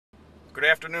Good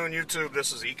afternoon, YouTube.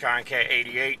 This is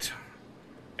EconCat88,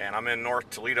 and I'm in North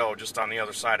Toledo, just on the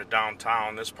other side of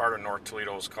downtown. This part of North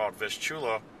Toledo is called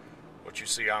Vistula. What you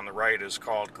see on the right is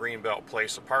called Greenbelt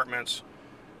Place Apartments.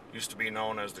 Used to be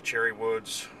known as the Cherry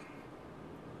Woods.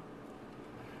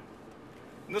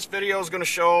 And this video is going to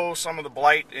show some of the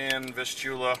blight in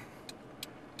Vistula.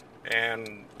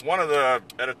 And one of the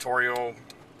editorial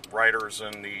writers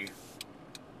in the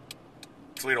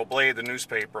Toledo Blade, the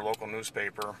newspaper, local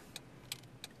newspaper,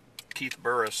 Keith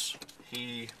Burris,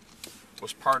 he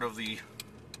was part of the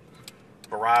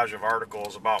barrage of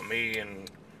articles about me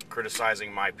and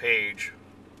criticizing my page.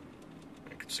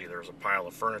 You can see there's a pile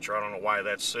of furniture. I don't know why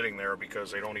that's sitting there,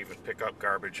 because they don't even pick up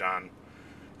garbage on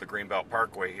the Greenbelt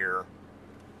Parkway here.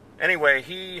 Anyway,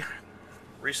 he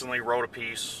recently wrote a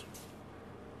piece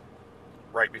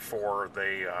right before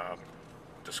they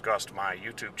discussed my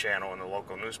YouTube channel in the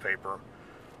local newspaper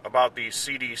about these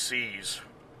CDCs,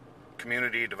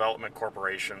 Community Development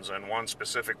Corporations, and one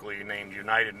specifically named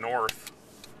United North,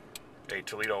 a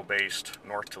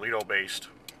North Toledo-based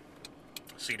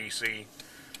CDC,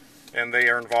 and they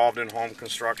are involved in home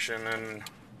construction and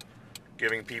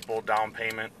giving people down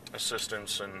payment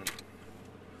assistance and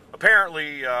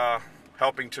apparently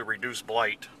helping to reduce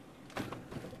blight.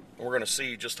 We're going to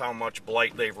see just how much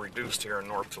blight they've reduced here in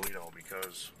North Toledo,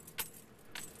 because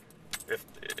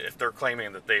if they're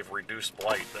claiming that they've reduced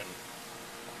blight, then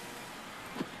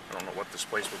I don't know what this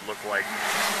place would look like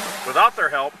without their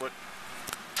help. But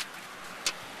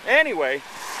anyway,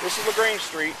 this is LaGrange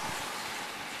Street.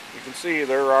 You can see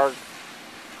there are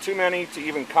too many to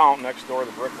even count. Next door,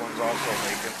 the brick one's also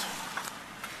vacant.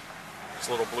 This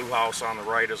little blue house on the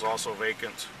right is also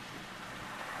vacant.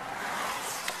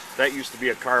 That used to be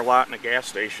a car lot and a gas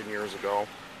station years ago.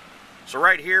 So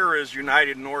right here is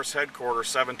United North's headquarters,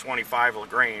 725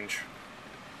 LaGrange.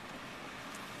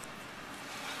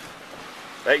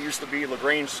 That used to be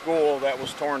LaGrange School. That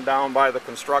was torn down by the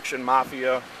construction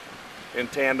mafia in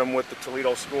tandem with the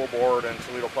Toledo School Board and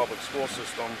Toledo Public School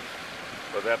System.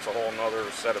 But that's a whole nother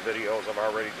set of videos. I've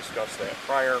already discussed that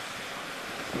prior.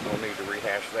 No need to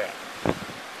rehash that.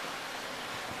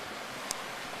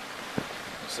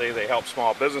 Say they help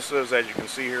small businesses. As you can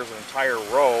see, here's an entire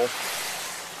row.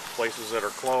 Places that are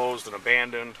closed and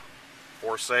abandoned,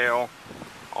 for sale.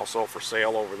 Also for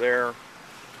sale over there.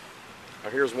 Now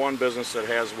here's one business that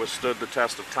has withstood the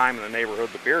test of time in the neighborhood,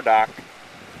 the Beer Dock.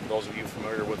 Those of you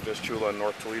familiar with Vistula and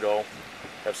North Toledo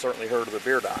have certainly heard of the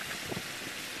Beer Dock.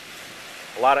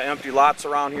 A lot of empty lots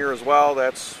around here as well.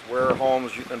 That's where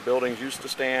homes and buildings used to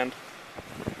stand.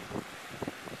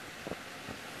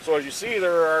 So as you see,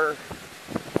 there are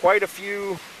quite a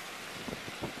few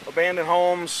abandoned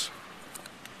homes.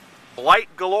 Blight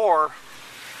galore.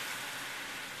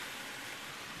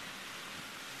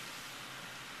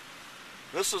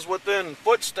 This is within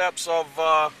footsteps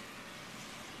of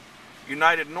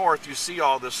United North. You see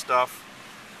all this stuff.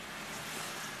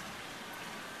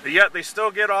 But yet they still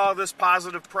get all this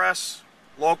positive press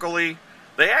locally.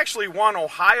 They actually won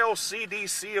Ohio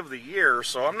CDC of the Year,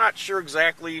 so I'm not sure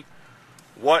exactly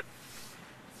what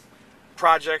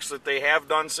projects that they have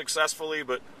done successfully,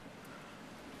 but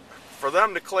for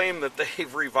them to claim that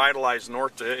they've revitalized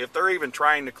if they're even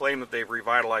trying to claim that they've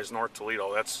revitalized North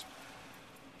Toledo, that's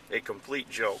a complete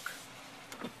joke.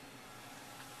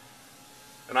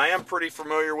 And I am pretty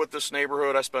familiar with this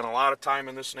neighborhood. I spent a lot of time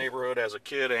in this neighborhood as a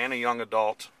kid and a young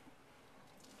adult.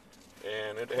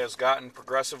 And it has gotten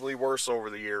progressively worse over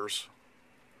the years.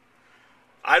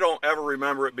 I don't ever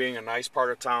remember it being a nice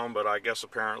part of town, but I guess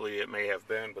apparently it may have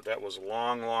been. But that was a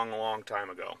long time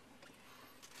ago.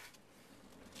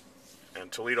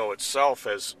 And Toledo itself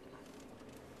has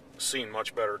seen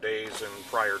much better days in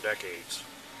prior decades.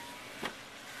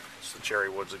 It's the Cherry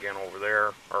Woods again over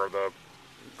there, or the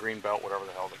Greenbelt, whatever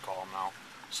the hell they call them now.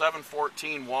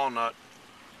 714 Walnut,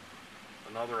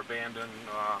 another abandoned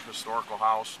historical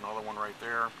house, another one right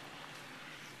there.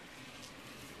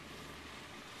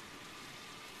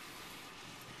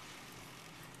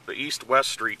 The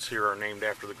east-west streets here are named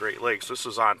after the Great Lakes. This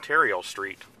is Ontario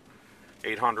Street,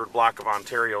 800 block of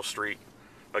Ontario Street.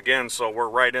 Again, so we're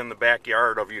right in the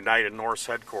backyard of United North's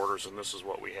headquarters, and this is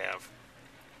what we have.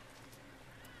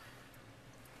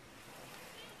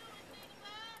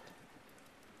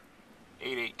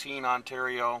 .818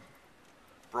 Ontario,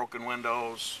 broken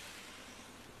windows,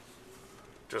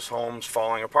 just homes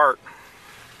falling apart.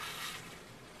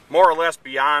 More or less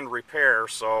beyond repair,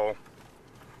 so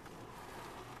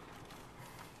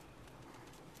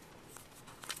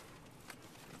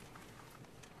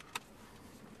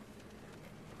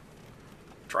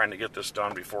trying to get this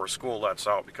done before school lets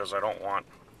out, because I don't want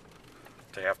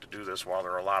to have to do this while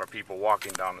there are a lot of people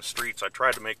walking down the streets. I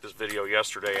tried to make this video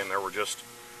yesterday and there were just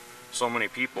so many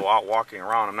people out walking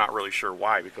around. I'm not really sure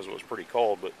why, because it was pretty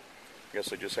cold, but I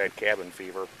guess I just had cabin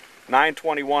fever.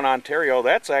 921 Ontario,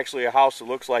 that's actually a house that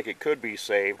looks like it could be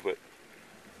saved, but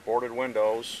boarded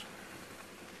windows.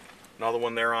 Another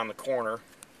one there on the corner.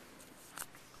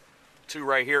 Two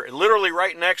right here, literally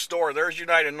right next door. There's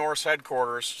United North's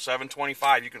headquarters,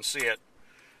 725, you can see it.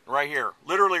 Right here,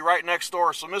 literally right next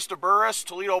door. So Mr. Burris,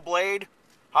 Toledo Blade,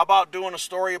 how about doing a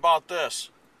story about this?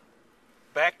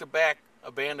 Back-to-back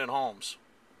abandoned homes.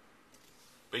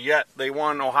 But yet, they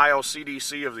won Ohio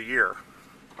CDC of the Year.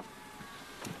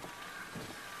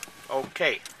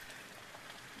 Okay.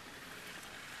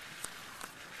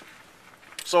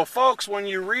 So folks, when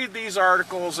you read these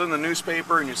articles in the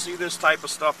newspaper and you see this type of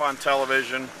stuff on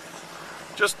television,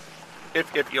 just,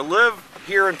 if you live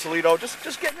here in Toledo,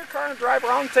 just get in your car and drive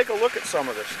around and take a look at some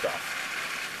of this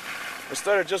stuff,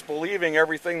 instead of just believing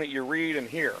everything that you read and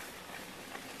hear.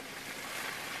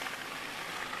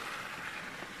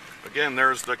 Again,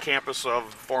 there's the campus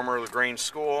of former LaGrange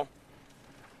School.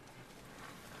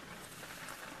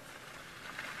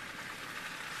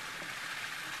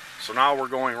 So now we're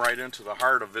going right into the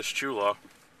heart of Vistula.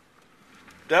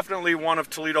 Definitely one of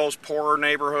Toledo's poorer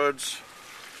neighborhoods.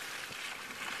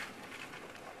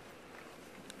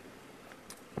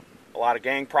 A lot of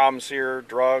gang problems here,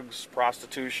 drugs,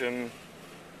 prostitution,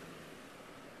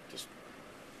 just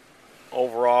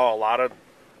overall a lot of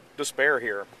despair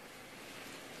here.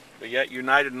 But yet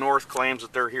United North claims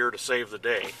that they're here to save the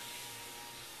day.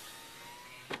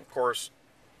 Of course,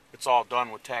 it's all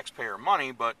done with taxpayer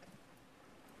money, but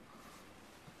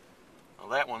well,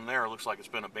 that one there looks like it's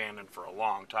been abandoned for a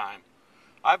long time.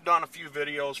 I've done a few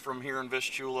videos from here in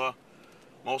Vistula.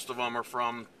 Most of them are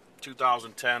from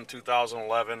 2010,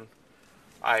 2011.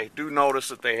 I do notice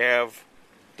that they have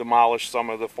demolished some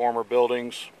of the former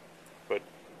buildings, but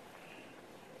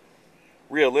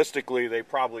realistically they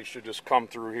probably should just come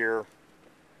through here,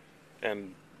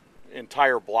 and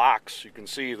entire blocks, you can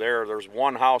see there's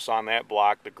one house on that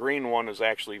block. The green one is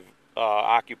actually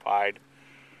occupied.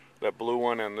 That blue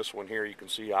one and this one here, you can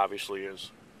see obviously is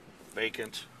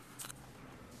vacant.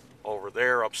 Over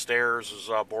there upstairs is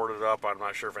boarded up. I'm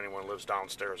not sure if anyone lives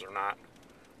downstairs or not.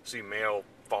 See mail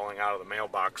falling out of the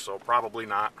mailbox, so probably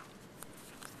not.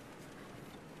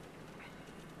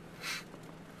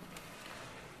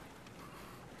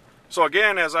 So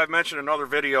again, as I've mentioned in other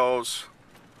videos,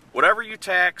 whatever you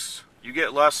tax, you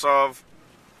get less of.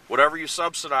 Whatever you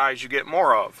subsidize, you get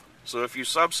more of. So if you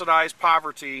subsidize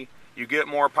poverty, you get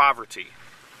more poverty.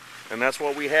 And that's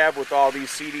what we have with all these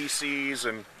CDCs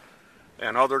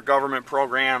and other government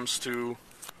programs to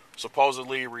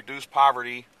supposedly reduce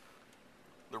poverty.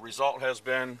 The result has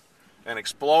been an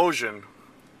explosion,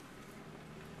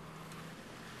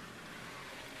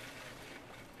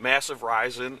 massive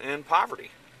rise in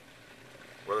poverty,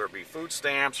 whether it be food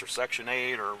stamps or Section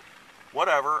 8 or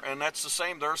whatever. And that's the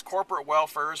same. There's corporate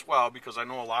welfare as well, because I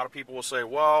know a lot of people will say,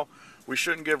 well, we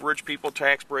shouldn't give rich people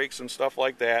tax breaks and stuff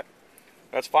like that.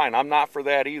 That's fine. I'm not for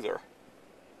that either.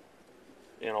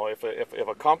 You know, if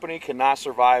a company cannot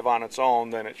survive on its own,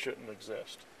 then it shouldn't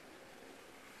exist.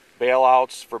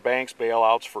 Bailouts for banks,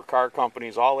 bailouts for car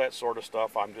companies, all that sort of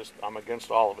stuff, I'm against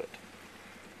all of it.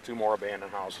 Two more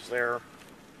abandoned houses there.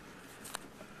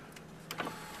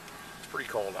 It's pretty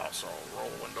cold out, so I'll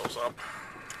roll the windows up.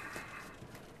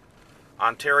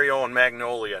 Ontario and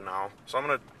Magnolia now. So I'm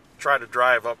going to try to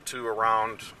drive up to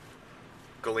around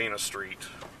Galena Street.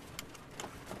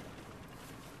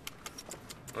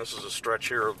 This is a stretch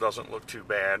here that doesn't look too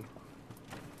bad.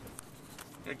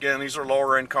 Again, these are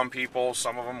lower income people.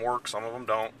 Some of them work, some of them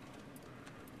don't.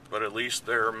 But at least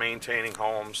they're maintaining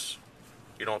homes.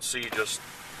 You don't see just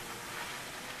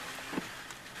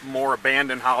more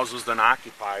abandoned houses than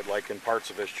occupied, like in parts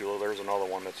of Vistula. There's another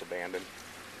one that's abandoned.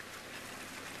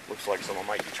 Looks like someone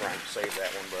might be trying to save that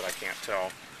one, but I can't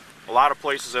tell. A lot of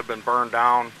places have been burned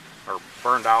down, or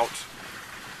burned out.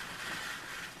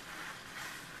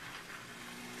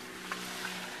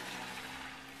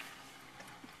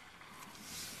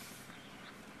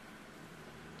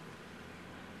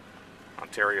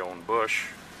 Ontario and Bush.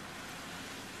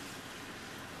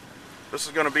 This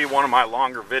is going to be one of my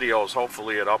longer videos.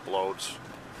 Hopefully it uploads.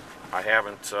 I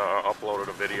haven't uploaded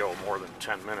a video more than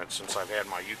 10 minutes since I've had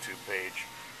my YouTube page.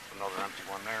 Another empty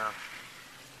one there.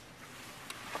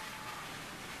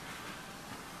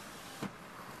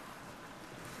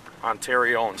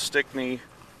 Ontario and Stickney.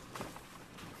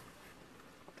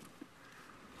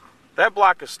 That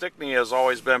block of Stickney has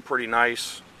always been pretty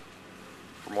nice,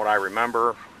 from what I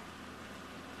remember.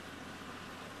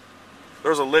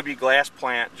 There's a Libby glass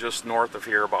plant just north of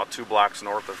here, about 2 blocks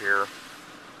north of here.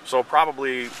 So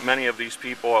probably many of these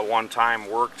people at one time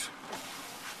worked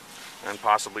and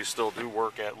possibly still do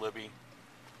work at Libby.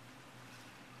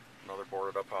 Another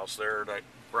boarded up house there. That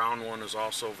brown one is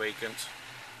also vacant.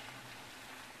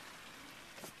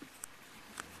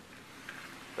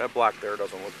 That block there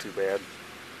doesn't look too bad.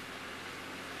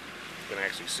 You can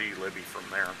actually see Libby from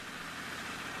there.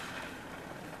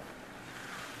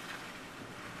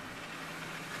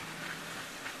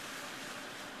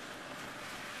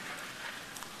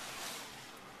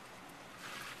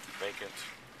 Vacant.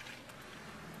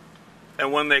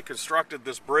 And when they constructed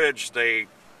this bridge, they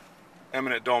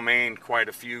eminent domain quite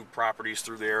a few properties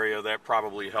through the area. That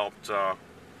probably helped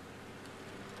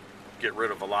get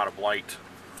rid of a lot of blight.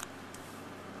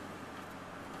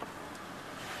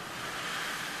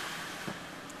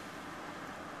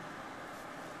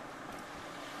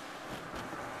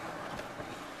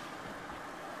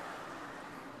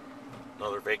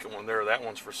 Another vacant one there. That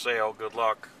one's for sale. Good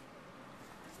luck.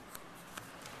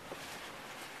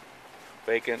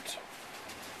 Vacant,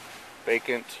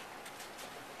 vacant,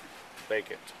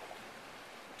 vacant.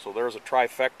 So there's a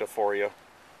trifecta for you.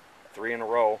 3 in a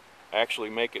row.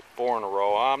 Actually make it 4 in a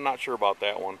row. I'm not sure about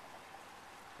that one.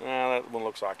 That one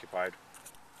looks occupied.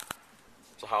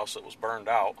 It's a house that was burned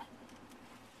out.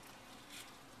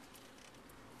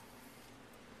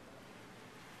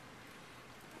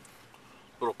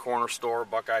 Little corner store,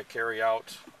 Buckeye carry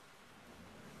out.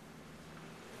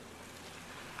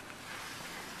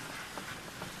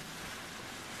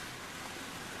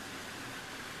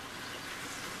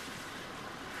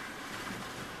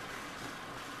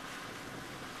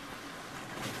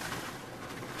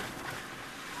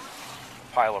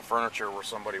 Pile of furniture where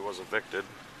somebody was evicted.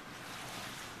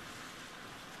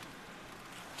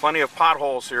 Plenty of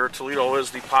potholes here. Toledo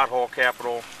is the pothole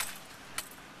capital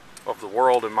of the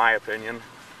world, in my opinion.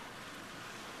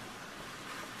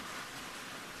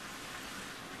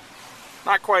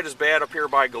 Not quite as bad up here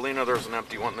by Galena. There's an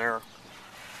empty one there.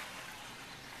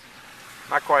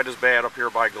 Not quite as bad up here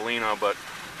by Galena, but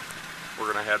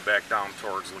we're going to head back down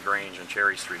towards LaGrange and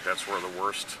Cherry Street. That's where the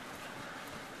worst.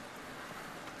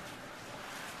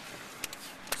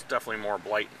 It's definitely more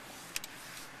blight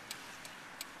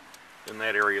in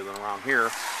that area than around here.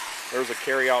 There's a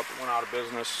carry-out that went out of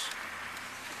business.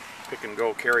 Pick and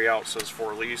Go carry-out says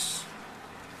for lease.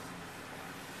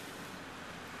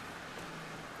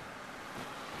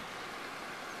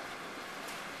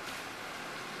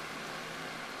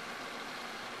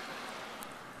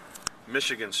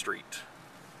 Michigan Street.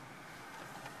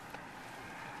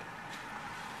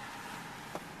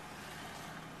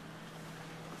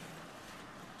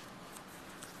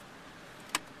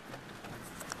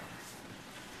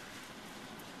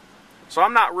 So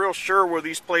I'm not real sure where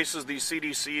these places, these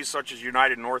CDCs such as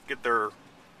United North, get their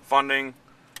funding.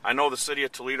 I know the city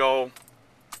of Toledo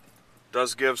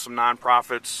does give some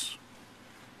nonprofits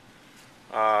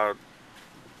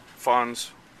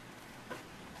funds.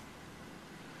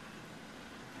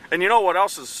 And you know what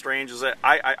else is strange is that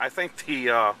I think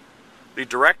the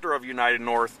director of United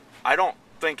North, I don't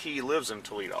think he lives in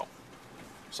Toledo.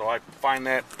 So I find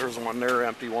that there's one there,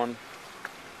 empty one.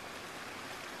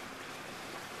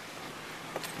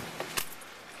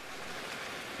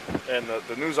 And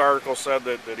the news article said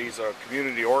that he's a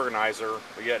community organizer,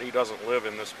 but yet he doesn't live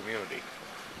in this community.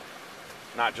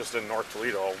 Not just in North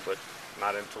Toledo, but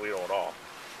not in Toledo at all.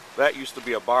 That used to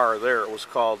be a bar there. It was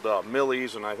called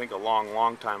Millie's, and I think a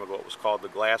long time ago it was called the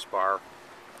Glass Bar.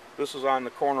 This is on the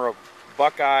corner of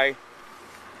Buckeye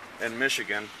and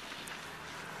Michigan.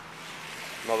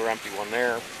 Another empty one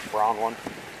there, brown one.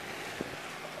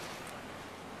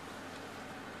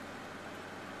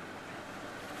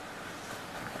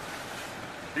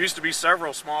 There used to be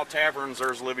several small taverns.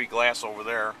 There's Libby Glass over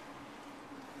there.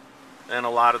 And a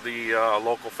lot of the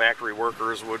local factory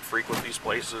workers would frequent these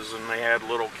places, and they had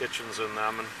little kitchens in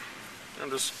them,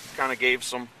 and just kind of gave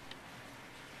some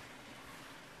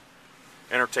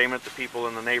entertainment to people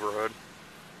in the neighborhood.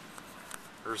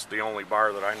 There's the only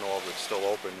bar that I know of that's still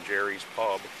open, Jerry's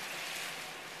Pub.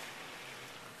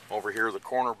 Over here, the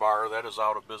corner bar, that is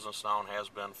out of business now and has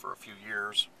been for a few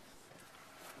years.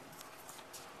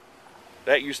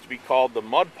 That used to be called the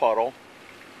Mud Puddle.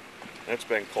 It's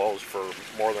been closed for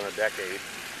more than a decade.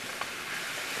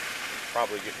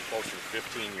 Probably getting closer to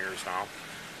 15 years now.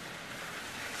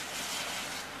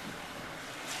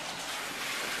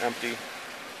 Empty.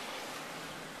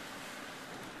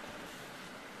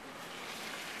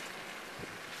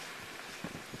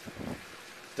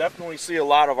 Definitely see a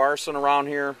lot of arson around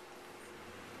here.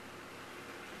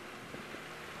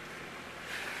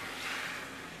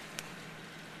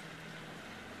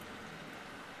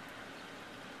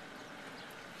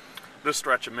 this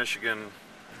stretch of Michigan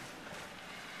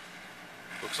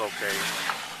looks okay.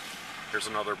 Here's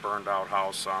another burned out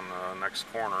house on the next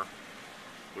corner,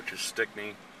 which is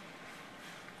Stickney.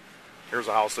 Here's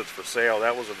a house that's for sale.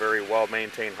 That was a very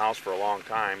well-maintained house for a long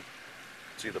time.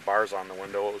 See the bars on the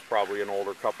window. It was probably an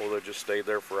older couple that just stayed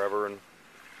there forever, and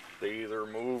they either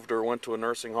moved or went to a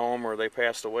nursing home, or they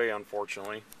passed away,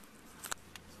 unfortunately.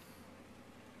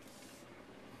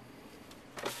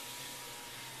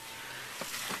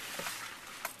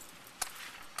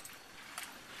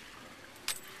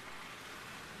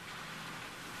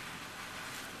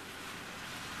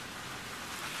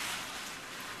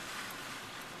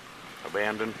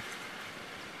 Abandoned.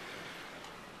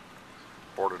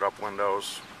 Boarded up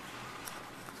windows.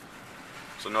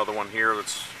 There's another one here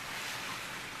that's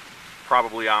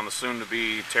probably on the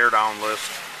soon-to-be tear-down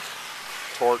list.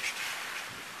 Torched.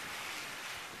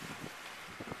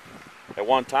 At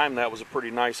one time, that was a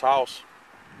pretty nice house.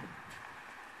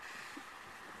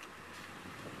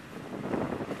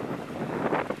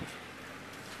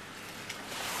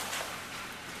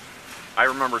 I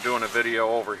remember doing a video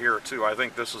over here too. I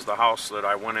think this is the house that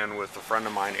I went in with a friend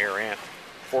of mine, Air Aunt.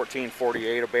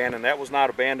 1448 abandoned. That was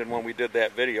not abandoned when we did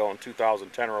that video in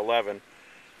 2010 or 11.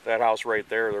 That house right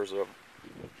there, there's a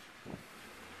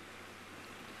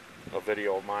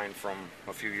video of mine from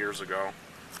a few years ago.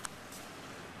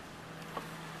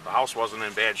 The house wasn't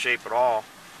in bad shape at all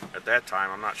at that time.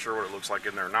 I'm not sure what it looks like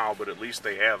in there now, but at least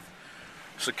they have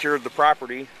secured the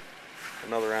property.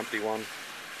 Another empty one.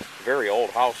 Very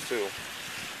old house too.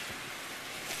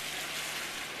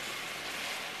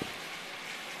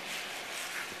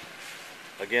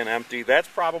 Again, empty. That's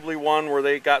probably one where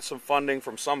they got some funding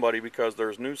from somebody, because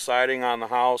there's new siding on the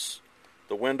house.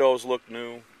 The windows look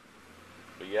new,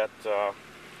 but yet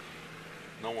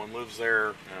no one lives there,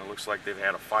 and it looks like they've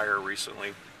had a fire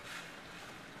recently.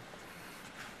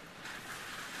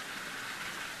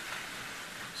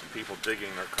 Some people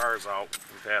digging their cars out.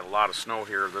 We've had a lot of snow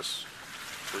here this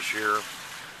year.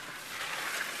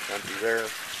 Empty there.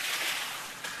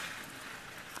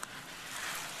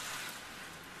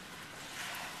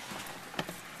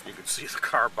 You can see the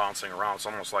car bouncing around. It's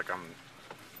almost like I'm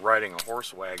riding a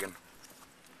horse wagon.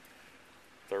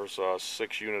 There's a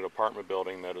 6-unit apartment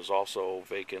building that is also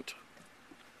vacant.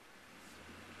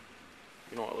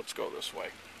 You know what, let's go this way.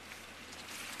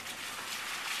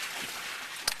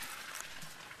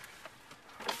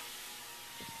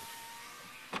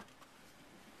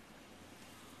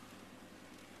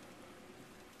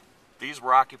 These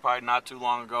were occupied not too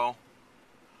long ago.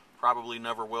 Probably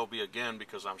never will be again,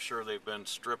 because I'm sure they've been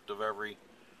stripped of every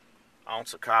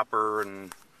ounce of copper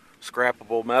and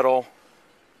scrappable metal.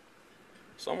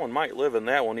 Someone might live in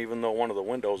that one, even though one of the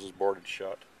windows is boarded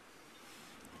shut.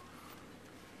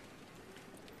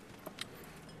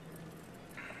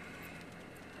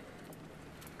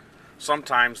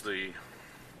 Sometimes the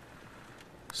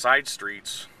side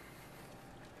streets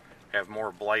have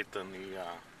more blight than the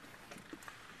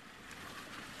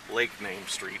lake name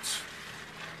streets.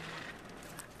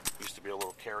 Used to be a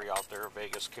little carry out there,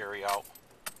 Vegas carry out.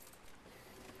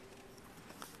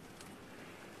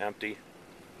 Empty.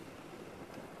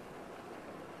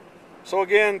 So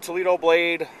again, Toledo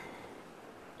Blade,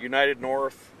 United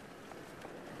North,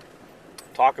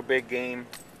 talk a big game.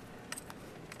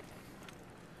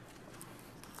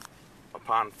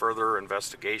 Upon further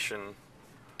investigation,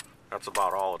 that's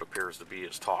about all it appears to be,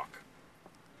 is talk.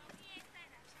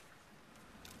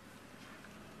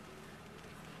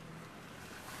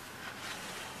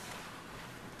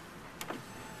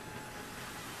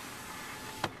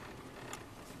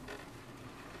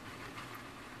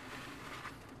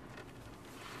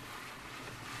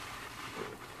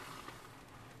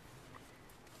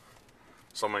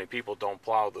 So many people don't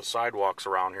plow the sidewalks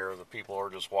around here. The people are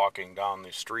just walking down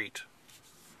the street.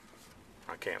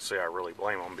 I can't say I really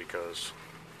blame them, because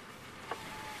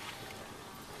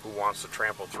who wants to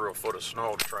trample through a foot of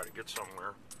snow to try to get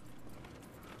somewhere?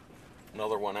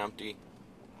 Another one empty.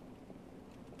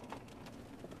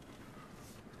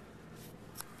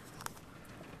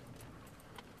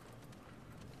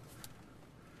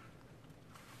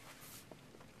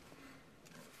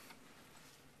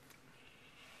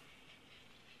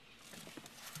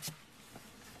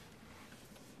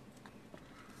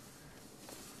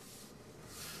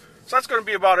 So that's going to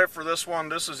be about it for this one.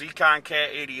 This is Econ Cat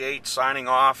 88 signing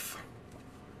off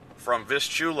from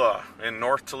Vistula in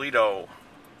North Toledo.